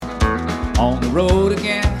on the road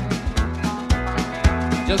again.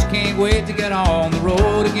 Just can't wait to get on the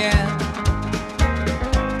road again.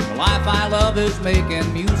 The life I love is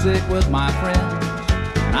making music with my friends,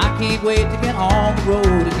 and I can't wait to get on the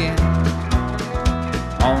road again.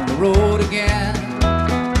 On the road again,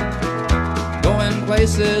 going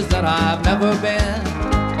places that I've never been,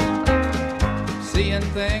 seeing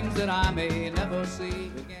things that I may never see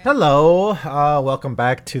again. Hello, welcome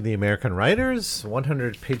back to the American Writers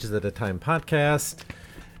 100 Pages at a Time podcast.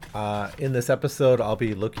 In this episode, I'll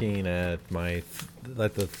be looking at the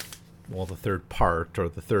third part, or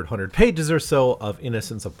the third 100 pages or so of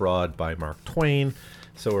Innocents Abroad by Mark Twain.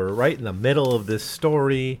 So we're right in the middle of this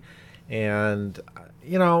story, and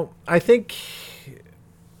I think,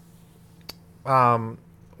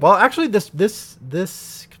 actually,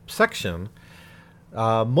 this section.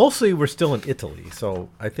 Mostly we're still in Italy, so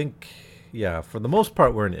I think, for the most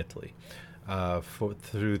part we're in Italy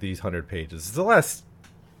through these 100 pages. It's the last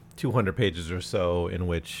 200 pages or so in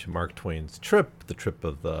which Mark Twain's trip, the trip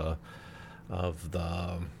of the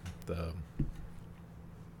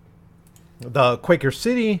Quaker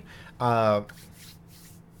City,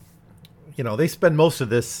 they spend most of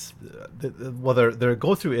this, they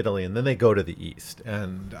go through Italy and then they go to the east,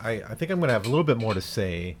 and I think I'm going to have a little bit more to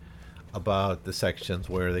say about the sections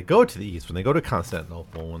where they go to the east, when they go to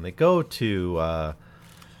Constantinople, when they go to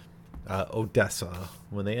Odessa,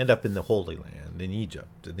 when they end up in the Holy Land, in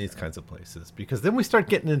Egypt, and these kinds of places. Because then we start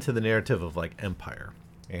getting into the narrative of like empire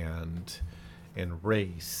and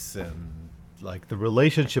race, and like the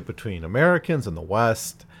relationship between Americans and the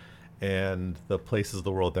West and the places of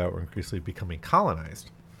the world that were increasingly becoming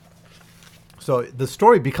colonized. So the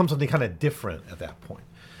story becomes something kind of different at that point.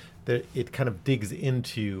 It kind of digs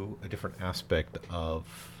into a different aspect of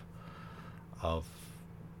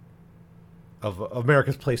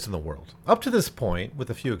America's place in the world. Up to this point, with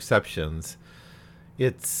a few exceptions,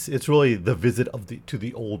 it's really the visit to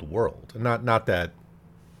the old world. Not that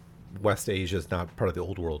West Asia is not part of the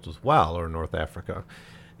old world as well, or North Africa.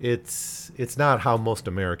 It's not how most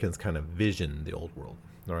Americans kind of vision the old world.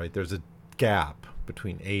 All right, there's a gap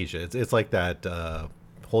between Asia. It's like that.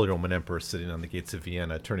 Holy Roman Emperor sitting on the gates of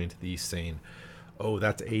Vienna, turning to the east, saying, "Oh,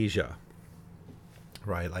 that's Asia."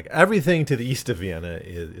 Right, like everything to the east of Vienna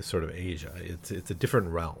is sort of Asia. It's a different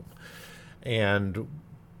realm, and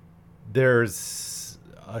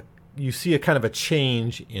you see a kind of a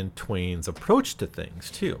change in Twain's approach to things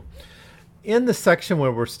too. In the section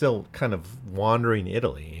where we're still kind of wandering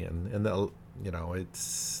Italy, and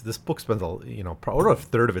this book spends probably a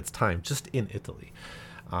third of its time just in Italy.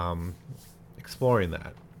 Exploring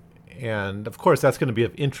that, and of course that's going to be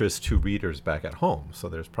of interest to readers back at home, so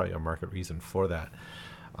there's probably a market reason for that,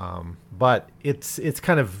 but it's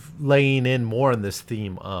kind of laying in more on this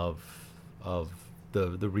theme of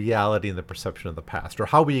the reality and the perception of the past, or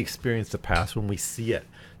how we experience the past when we see it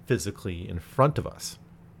physically in front of us.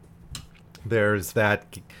 There's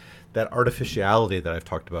that artificiality that I've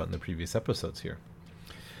talked about in the previous episodes here.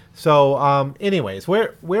 So, anyways,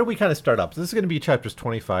 where we kind of start up. So this is going to be chapters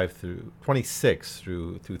 26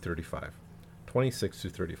 through 35. 26 through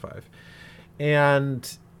 35.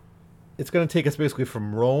 And it's going to take us basically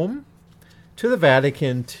from Rome to the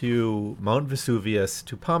Vatican to Mount Vesuvius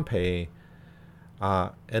to Pompeii.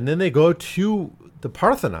 And then they go to the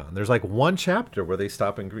Parthenon. There's like one chapter where they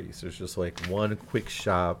stop in Greece. There's just like one quick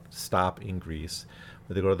stop in Greece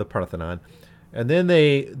where they go to the Parthenon. And then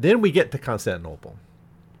we get to Constantinople.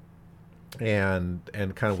 And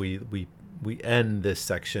kind of we end this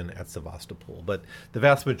section at Sevastopol, but the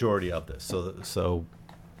vast majority of this. So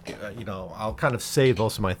I'll kind of save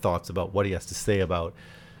most of my thoughts about what he has to say about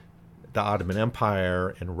the Ottoman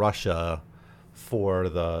Empire and Russia for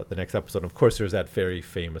the next episode. Of course, there's that very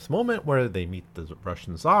famous moment where they meet the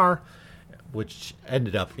Russian Tsar, which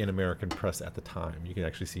ended up in American press at the time. You can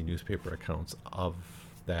actually see newspaper accounts of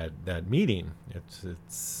that meeting.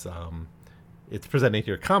 It's presented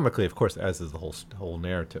here comically, of course, as is the whole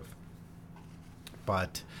narrative.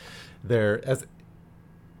 But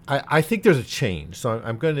I think there's a change. So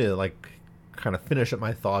I'm going to kind of finish up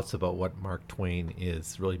my thoughts about what Mark Twain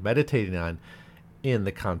is really meditating on in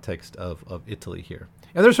the context of Italy here.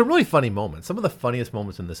 And there's some really funny moments. Some of the funniest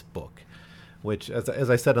moments in this book, which, as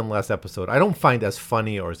I said in the last episode, I don't find as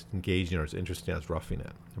funny or as engaging or as interesting as Roughing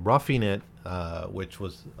It. Roughing It, which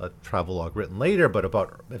was a travelogue written later, but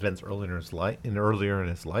about events earlier in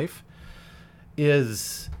his life,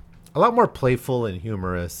 is a lot more playful and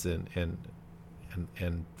humorous and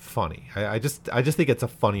funny. I just think it's a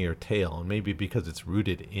funnier tale, and maybe because it's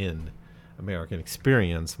rooted in American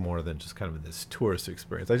experience more than just kind of this tourist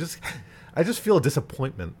experience. I just feel a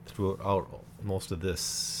disappointment throughout most of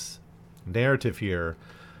this narrative here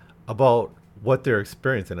about what they're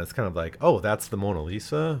experiencing. It's kind of like, oh, that's the Mona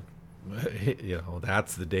Lisa,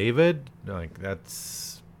 that's the David. Like,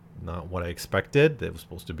 that's not what I expected. It was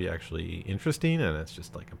supposed to be actually interesting, and it's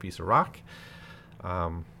just like a piece of rock.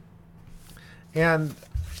 And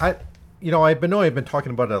I've been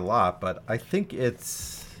talking about it a lot, but I think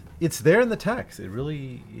it's there in the text. It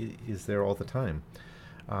really is there all the time.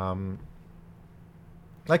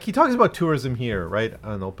 Like he talks about tourism here, right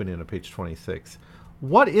on the opening of page 26.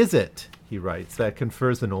 What is it, he writes, that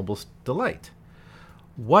confers the noblest delight?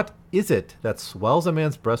 What is it that swells a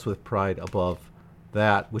man's breast with pride above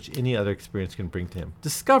that which any other experience can bring to him?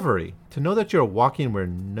 Discovery, to know that you are walking where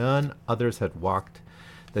none others had walked,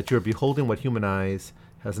 that you are beholding what human eyes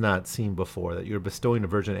has not seen before, that you are bestowing a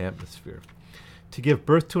virgin atmosphere. To give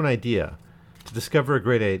birth to an idea, to discover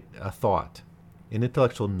a thought, an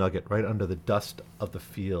intellectual nugget right under the dust of the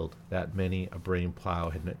field that many a brain plow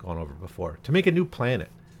had gone over before. To make a new planet,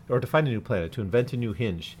 or to find a new planet, to invent a new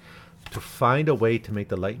hinge, to find a way to make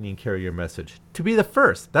the lightning carry your message. To be the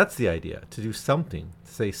first, that's the idea. To do something,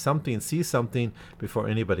 to say something, see something before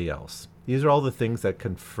anybody else. These are all the things that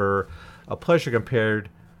confer a pleasure compared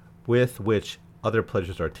with which other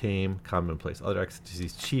pleasures are tame, commonplace, other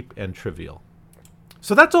ecstasies cheap and trivial.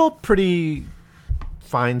 So that's all pretty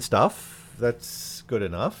fine stuff. That's good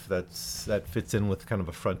enough. That fits in with kind of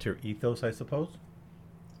a frontier ethos, I suppose.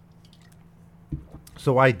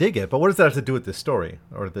 So I dig it. But what does that have to do with this story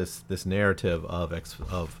or this narrative of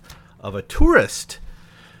a tourist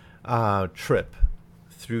trip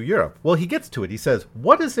through Europe? Well, he gets to it. He says,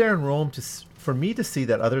 "What is there in Rome for me to see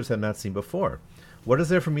that others have not seen before? What is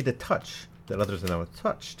there for me to touch that others have not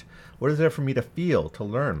touched? What is there for me to feel, to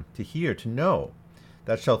learn, to hear, to know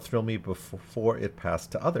that shall thrill me before it pass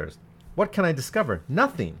to others? What can I discover?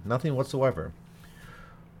 Nothing whatsoever.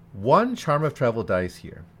 One charm of travel dies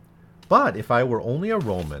here. But if I were only a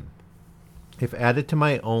Roman, if added to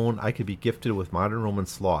my own, I could be gifted with modern Roman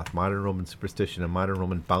sloth, modern Roman superstition, and modern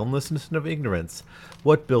Roman boundlessness of ignorance,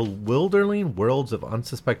 what bewildering worlds of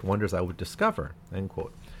unsuspected wonders I would discover." End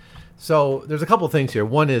quote. So there's a couple of things here.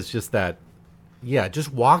 One is just that,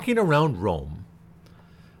 just walking around Rome,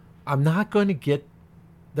 I'm not going to get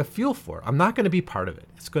the feel for it. I'm not going to be part of it.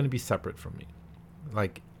 It's going to be separate from me.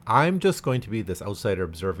 Like, I'm just going to be this outsider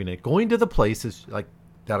observing it, going to the places like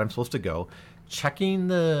that I'm supposed to go, checking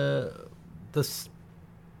the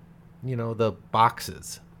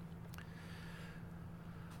boxes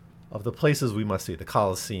of the places we must see, the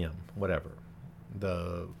Colosseum, whatever,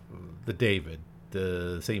 the David,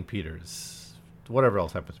 the St. Peter's, whatever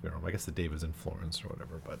else happens to be in Rome. I guess the David's in Florence or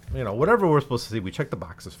whatever, but whatever we're supposed to see, we check the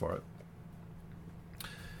boxes for it.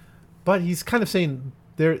 But he's kind of saying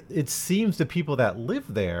it seems the people that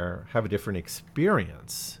live there have a different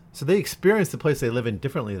experience. So they experience the place they live in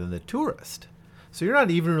differently than the tourist. So you're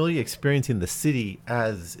not even really experiencing the city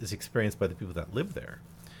as is experienced by the people that live there.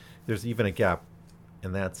 There's even a gap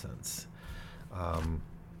in that sense.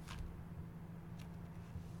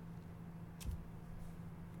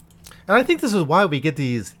 And I think this is why we get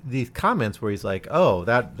these comments where he's like, "Oh,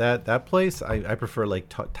 that place, I prefer Lake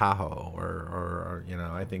Tahoe, or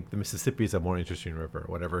I think the Mississippi is a more interesting river,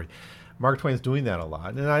 or whatever." Mark Twain's doing that a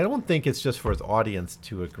lot, and I don't think it's just for his audience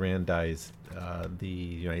to aggrandize the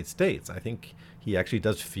United States. I think he actually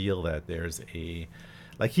does feel that there's he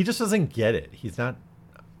just doesn't get it. He's not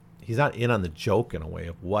in on the joke in a way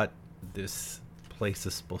of what this place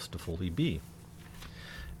is supposed to fully be.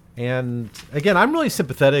 And again, I'm really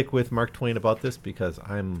sympathetic with Mark Twain about this because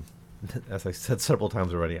I'm, as I said several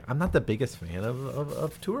times already, I'm not the biggest fan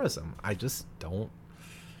of tourism. I just don't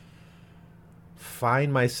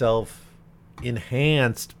find myself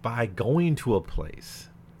enhanced by going to a place.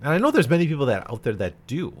 And I know there's many people out there that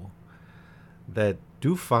do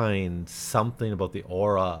find something about the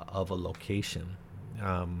aura of a location.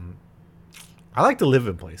 I like to live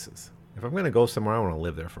in places. If I'm going to go somewhere, I want to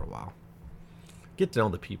live there for a while. Get to know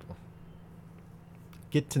the people.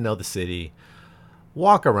 Get to know the city.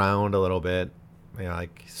 Walk around a little bit.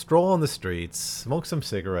 Stroll on the streets. Smoke some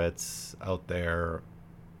cigarettes out there.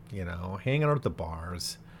 Hang out at the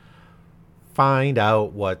bars. Find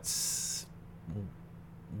out what it's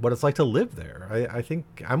like to live there. I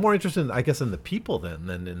think I'm more interested, in the people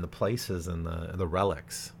than in the places and the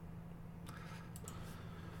relics.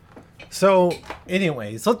 So,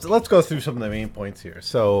 anyways, let's go through some of the main points here.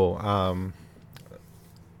 So,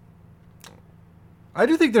 I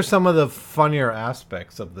do think there's some of the funnier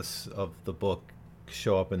aspects of the book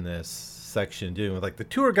show up in this section, dealing with the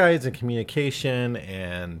tour guides and communication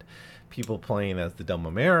and people playing as the dumb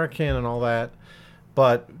American and all that.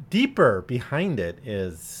 But deeper behind it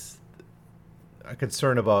is, a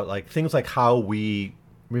concern about like things like how we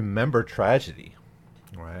remember tragedy.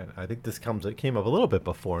 Right. I think it came up a little bit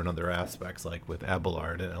before in other aspects, like with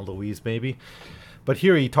Abelard and Eloise, maybe. But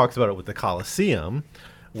here he talks about it with the Colosseum,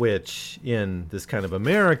 which in this kind of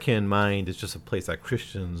American mind is just a place that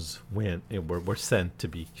Christians were sent to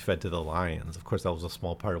be fed to the lions. Of course, that was a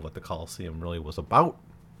small part of what the Colosseum really was about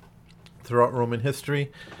throughout Roman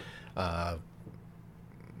history. But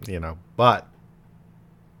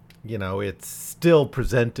it's still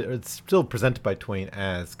presented by Twain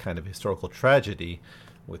as kind of historical tragedy,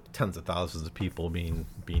 with tens of thousands of people being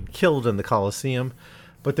killed in the Colosseum.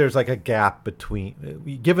 But there's like a gap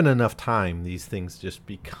between, given enough time, these things just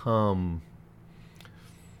become,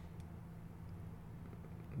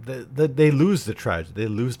 they lose the tragedy, they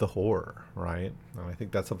lose the horror, right? And I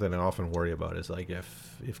think that's something I often worry about, is like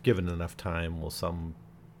if given enough time, will some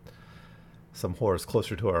horrors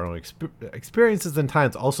closer to our own experiences and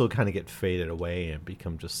times also kind of get faded away and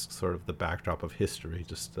become just sort of the backdrop of history,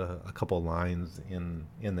 just a couple lines in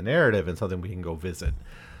the narrative and something we can go visit.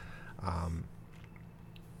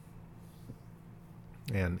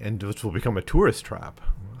 And which will become a tourist trap.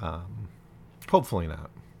 Hopefully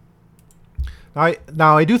not.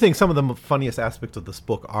 Now, I do think some of the funniest aspects of this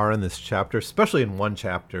book are in this chapter, especially in one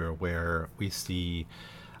chapter where we see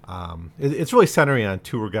it's really centering on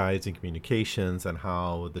tour guides and communications and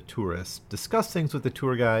how the tourists discuss things with the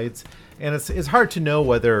tour guides. And it's hard to know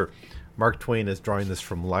whether Mark Twain is drawing this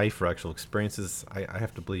from life or actual experiences. I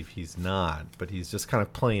have to believe he's not, but he's just kind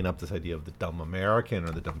of playing up this idea of the dumb American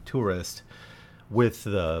or the dumb tourist with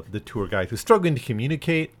the tour guide who's struggling to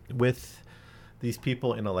communicate with these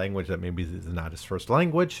people in a language that maybe is not his first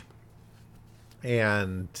language.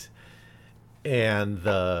 And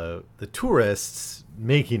the tourists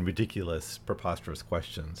making ridiculous, preposterous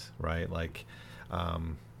questions, right? Like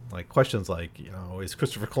questions like, is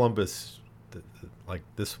Christopher Columbus, like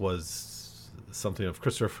this was something of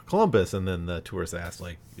Christopher Columbus? And then the tourist asks,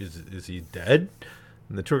 like, is he dead?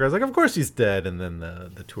 And the tour guide's like, of course he's dead. And then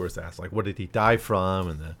the tourist asks, like, what did he die from?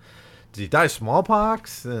 And did he die of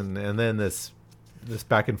smallpox? And then this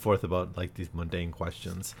back and forth about like these mundane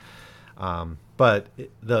questions. But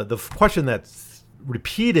the question that's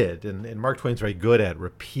repeated, and Mark Twain's very good at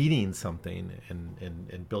repeating something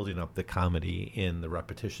and building up the comedy in the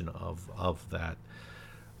repetition of that,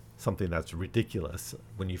 something that's ridiculous.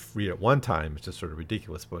 When you read it one time, it's just sort of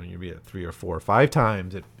ridiculous, but when you read it 3 or 4 or 5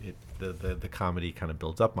 times, the comedy kind of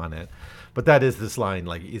builds up on it. But that is this line,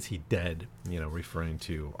 like, is he dead, referring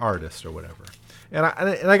to artists or whatever. And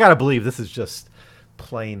I gotta believe this is just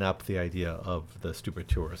playing up the idea of the stupid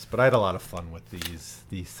tourist. But I had a lot of fun with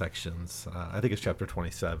these sections. I think it's chapter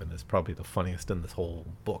 27 is probably the funniest in this whole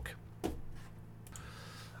book.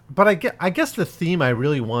 But I guess the theme I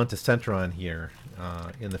really want to center on here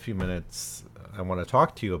in the few minutes I want to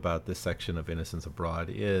talk to you about this section of Innocents Abroad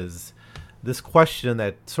is this question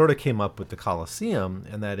that sort of came up with the Colosseum,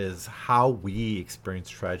 and that is how we experience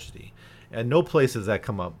tragedy. And no place does that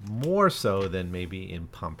come up more so than maybe in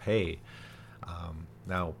Pompeii.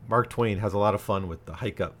 Now, Mark Twain has a lot of fun with the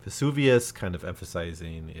hike up Vesuvius, kind of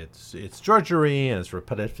emphasizing its drudgery and its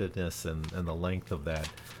repetitiveness and the length of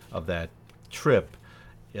that trip.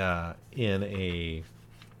 He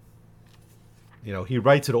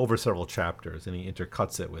writes it over several chapters, and he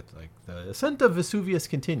intercuts it with like the ascent of Vesuvius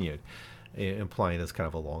continued, implying it's kind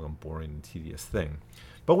of a long and boring and tedious thing.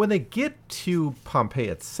 But when they get to Pompeii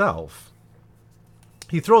itself,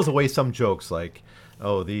 he throws away some jokes like,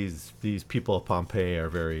 oh, these people of Pompeii are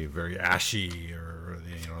very, very ashy, or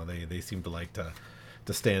they seem to like to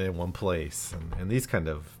stand in one place, and these kind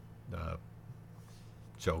of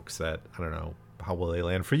jokes that, I don't know, how will they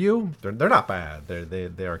land for you? They're not bad.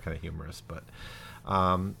 They are kind of humorous, but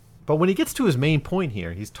when he gets to his main point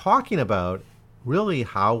here, he's talking about really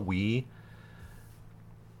how we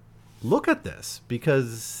look at this,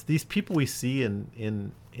 because these people we see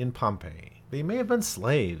in Pompeii, they may have been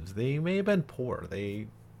slaves, they may have been poor, they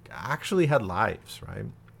actually had lives, right?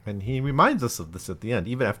 And he reminds us of this at the end,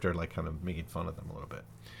 even after like kind of making fun of them a little bit.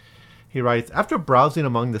 He writes, after browsing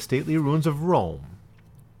among the stately ruins of Rome,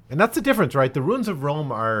 and that's the difference, right? The ruins of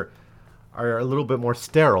Rome are a little bit more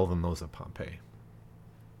sterile than those of Pompeii.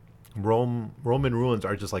 Roman ruins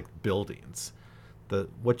are just like buildings.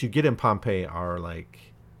 What you get in Pompeii are like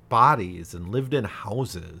bodies and lived in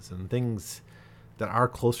houses and things that are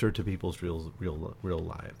closer to people's real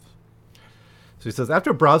lives. So he says,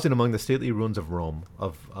 after browsing among the stately ruins of Rome,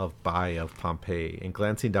 of Pompeii, and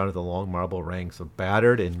glancing down at the long marble ranks of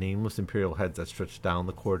battered and nameless imperial heads that stretch down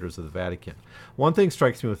the corridors of the Vatican, one thing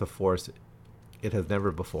strikes me with a force it has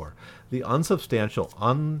never before: the unsubstantial,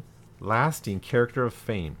 unlasting character of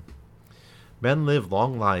fame. Men lived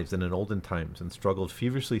long lives in olden times and struggled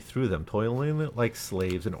feverishly through them, toiling like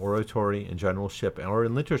slaves in oratory and generalship or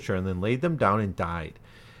in literature, and then laid them down and died,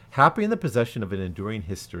 happy in the possession of an enduring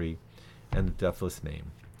history and the deathless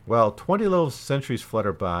name. Well, 20 little centuries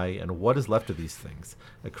flutter by, and what is left of these things?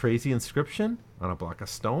 A crazy inscription on a block of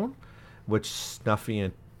stone, which snuffy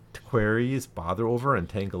antiquaries bother over and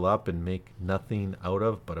tangle up and make nothing out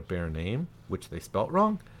of but a bare name, which they spelt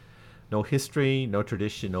wrong? No history, no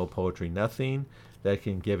tradition, no poetry, nothing that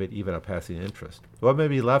can give it even a passing interest. What may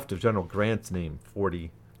be left of General Grant's name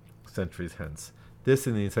 40 centuries hence? This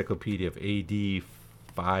in the encyclopedia of AD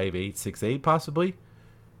 5868, possibly?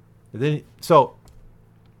 So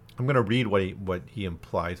I'm going to read what he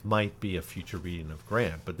implies might be a future reading of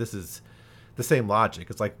Grant, but this is the same logic.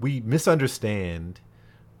 It's like we misunderstand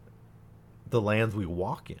the lands we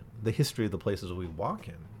walk in, the history of the places we walk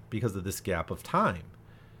in, because of this gap of time.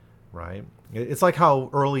 Right? It's like how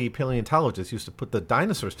early paleontologists used to put the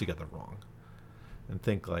dinosaurs together wrong, and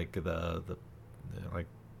think like the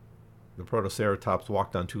Protoceratops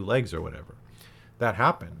walked on two legs or whatever. That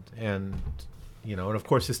happened, and and of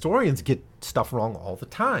course historians get stuff wrong all the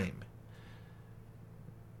time.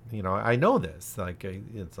 I know this. Like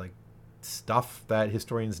it's like stuff that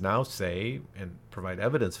historians now say and provide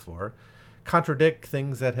evidence for contradict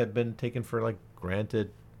things that had been taken for like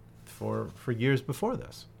granted for years before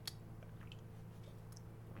this.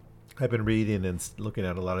 I've been reading and looking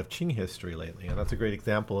at a lot of Qing history lately, and that's a great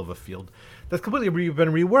example of a field that's completely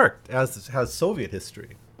been reworked, as has Soviet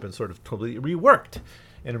history been sort of totally reworked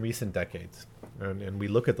in recent decades. And we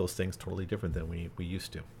look at those things totally different than we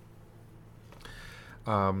used to.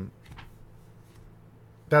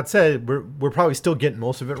 That said, we're probably still getting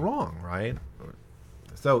most of it wrong, right?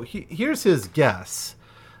 So here's his guess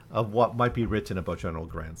of what might be written about General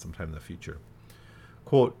Grant sometime in the future.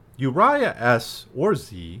 Quote, Uriah S. or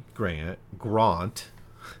Z. Grant,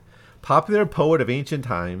 popular poet of ancient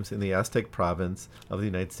times in the Aztec province of the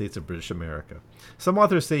United States of British America. Some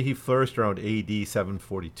authors say he flourished around AD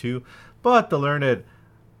 742, but the learned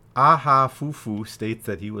Aha Fufu states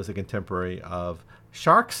that he was a contemporary of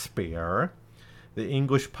Shakespeare, the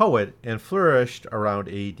English poet, and flourished around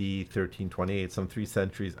AD 1328, some 3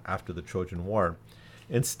 centuries after the Trojan War.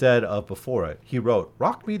 Instead of before it, he wrote,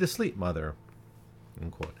 "Rock me to sleep, mother."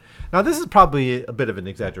 Unquote. Now, this is probably a bit of an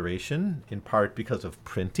exaggeration, in part because of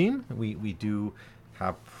printing. We do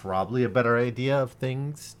have probably a better idea of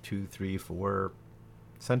things 2, 3, 4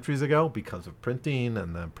 centuries ago because of printing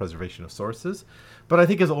and the preservation of sources. But I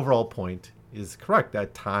think his overall point is correct,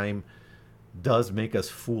 that time does make us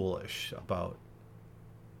foolish about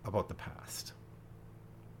the past.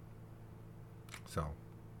 So,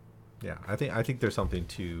 yeah, I think there's something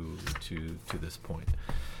to this point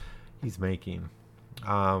he's making.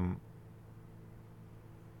 And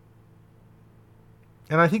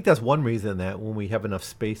I think that's one reason that when we have enough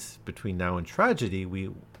space between now and tragedy,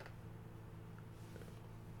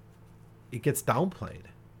 it gets downplayed.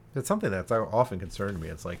 It's something that's often concerned me.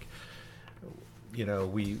 It's like,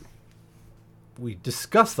 we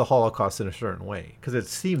discuss the Holocaust in a certain way because it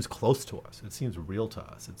seems close to us. It seems real to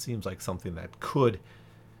us. It seems like something that could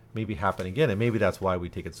maybe happen again. And maybe that's why we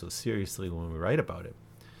take it so seriously when we write about it.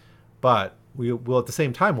 But we will, at the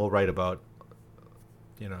same time, we'll write about,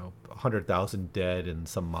 100,000 dead in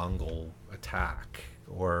some Mongol attack,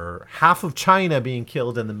 or half of China being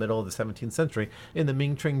killed in the middle of the 17th century in the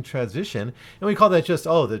Ming-Qing transition. And we call that just,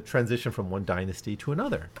 the transition from one dynasty to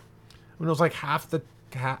another. When it was like half of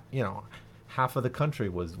the country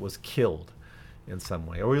was killed in some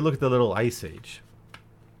way. Or we look at the Little Ice Age,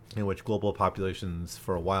 in which global populations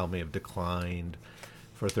for a while may have declined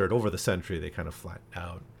for a third. Over the century, they kind of flattened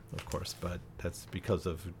out, of course, but that's because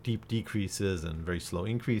of deep decreases and very slow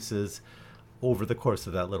increases over the course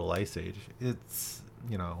of that Little Ice Age. It's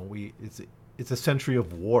a century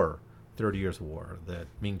of war, 30 years of war, the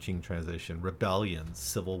Ming-Qing transition, rebellions,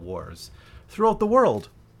 civil wars throughout the world.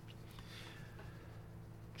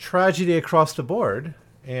 Tragedy across the board,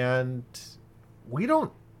 and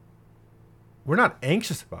we're not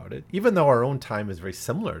anxious about it, even though our own time is very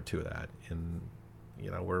similar to that.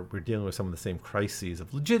 We're dealing with some of the same crises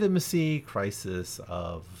of legitimacy, crisis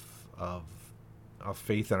of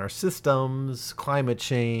faith in our systems, climate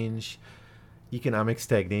change, economic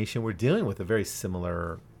stagnation. We're dealing with a very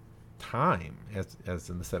similar time as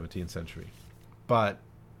in the 17th century, but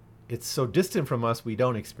it's so distant from us, we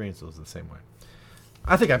don't experience those the same way.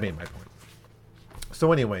 I think I made my point.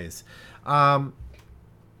 So anyways,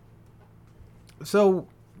 so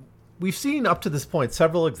we've seen up to this point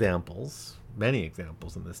several examples, many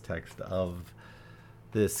examples in this text of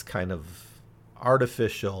this kind of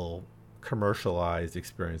artificial commercialized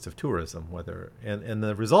experience of tourism. And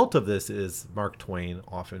the result of this is Mark Twain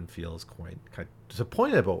often feels quite kind of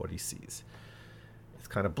disappointed about what he sees. It's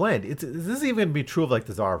kind of bland. This is even be true of like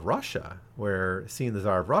the Tsar of Russia, where seeing the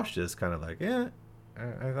Tsar of Russia is kind of like,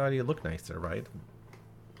 I thought he looked nicer, right?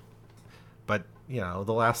 But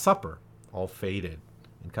the Last Supper, all faded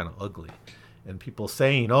and kind of ugly, and people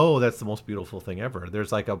saying, "Oh, that's the most beautiful thing ever."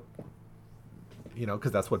 There's like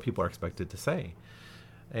because that's what people are expected to say.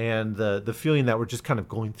 And the feeling that we're just kind of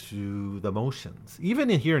going through the motions. Even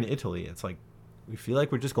here in Italy, it's like we feel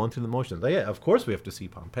like we're just going through the motions. Like, yeah, of course we have to see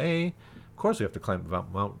Pompeii. Of course we have to climb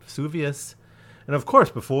Mount Vesuvius. And of course,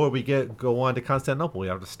 before we go on to Constantinople, we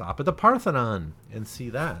have to stop at the Parthenon and see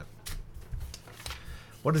that.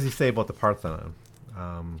 What does he say about the Parthenon?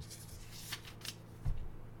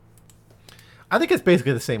 I think it's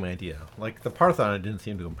basically the same idea. Like the Parthenon didn't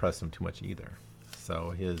seem to impress him too much either.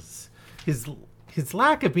 So his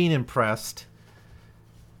lack of being impressed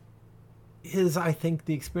is, I think,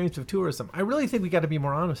 the experience of tourism. I really think we got to be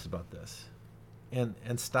more honest about this, and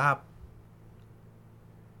stop.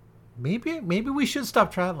 Maybe we should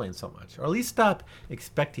stop traveling so much, or at least stop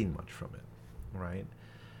expecting much from it, right?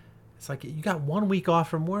 It's like you got 1 week off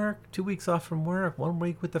from work, 2 weeks off from work, 1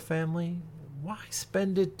 week with the family. Why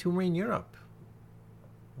spend it touring Europe?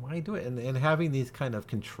 Why do it? And having these kind of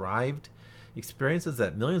contrived experiences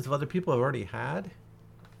that millions of other people have already had.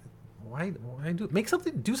 Why do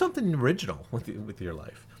it? Do something original with your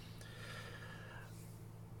life.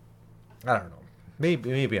 I don't know.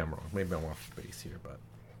 Maybe I'm wrong. Maybe I'm off base here, but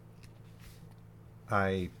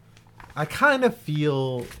I kind of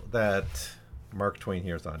feel that Mark Twain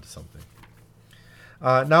here is onto something.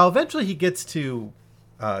 Now, eventually he gets to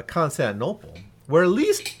Constantinople, where at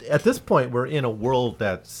least at this point we're in a world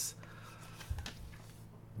that's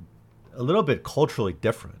a little bit culturally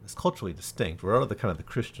different. It's culturally distinct. We're out of the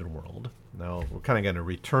Christian world. Now we're kind of going to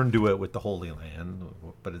return to it with the Holy Land,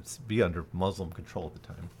 but it's be under Muslim control at the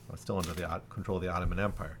time. It's still under the control of the Ottoman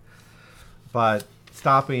Empire. But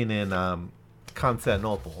stopping in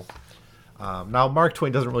Constantinople. Now Mark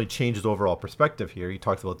Twain doesn't really change his overall perspective here. He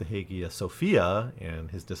talks about the Hagia Sophia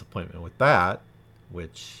and his disappointment with that,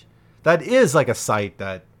 which that is like a site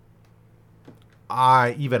that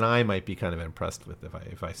I might be kind of impressed with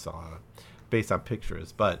if I saw it based on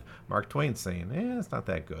pictures. But Mark Twain's saying, it's not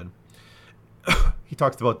that good. He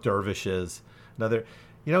talks about dervishes.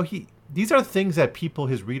 These are things that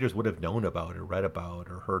his readers would have known about or read about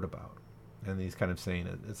or heard about. And he's kind of saying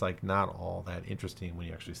it's like not all that interesting when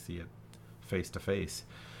you actually see it face to face.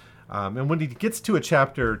 And when he gets to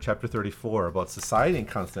chapter 34 about society in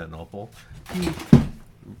Constantinople, he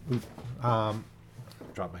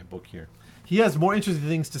dropped my book here. He has more interesting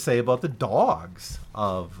things to say about the dogs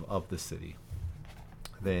of the city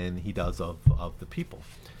than he does of the people.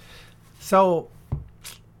 So,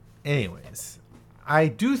 anyways, I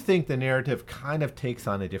do think the narrative kind of takes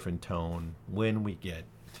on a different tone when we get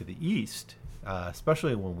to the East,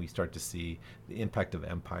 especially when we start to see the impact of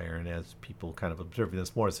empire, and as people kind of observing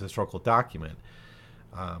this more as a historical document.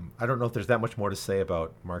 I don't know if there's that much more to say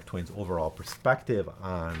about Mark Twain's overall perspective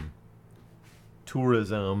on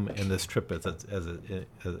tourism and this trip as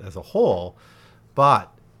a whole,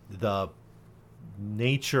 but the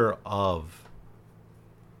nature of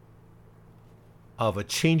a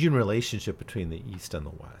changing relationship between the East and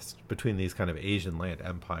the West, between these kind of Asian land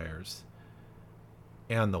empires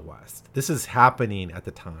and the West. This is happening at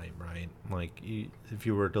the time, right? Like if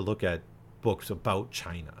you were to look at books about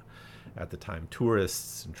China at the time,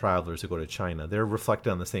 tourists and travelers who go to China, they're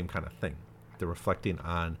reflecting on the same kind of thing. They're reflecting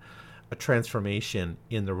on a transformation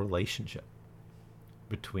in the relationship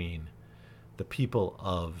between the people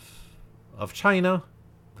of China,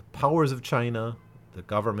 the powers of China, the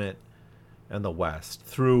government, and the West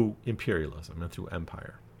through imperialism and through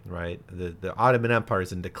empire, right? The Ottoman Empire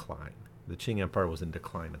is in decline. The Qing Empire was in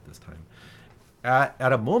decline at this time.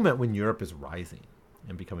 At a moment when Europe is rising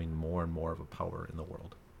and becoming more and more of a power in the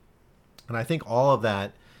world. And I think all of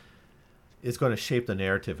that is going to shape the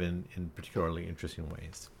narrative in particularly interesting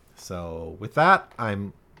ways. So with that,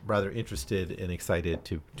 I'm rather interested and excited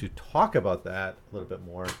to talk about that a little bit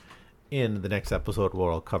more in the next episode,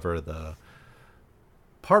 where I'll cover the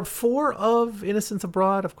part 4 of Innocents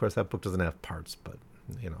Abroad. Of course, that book doesn't have parts, but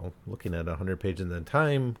looking at 100 pages in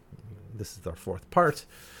time, this is our 4th part.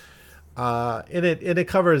 And it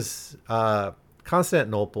covers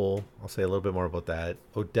Constantinople. I'll say a little bit more about that.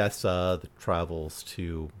 Odessa, the travels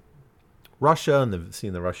to Russia and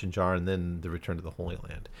seeing the Russian Jar, and then the return to the Holy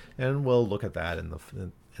Land. And we'll look at that in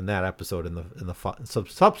that episode, in the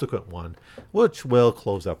subsequent one, which will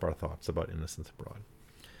close up our thoughts about Innocents Abroad.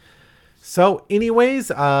 So, anyways,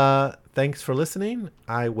 thanks for listening.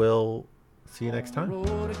 I will see you next time.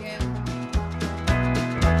 I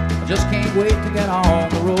just can't wait to get on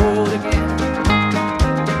the road again.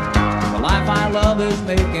 The life I love is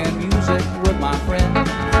making music with my friends.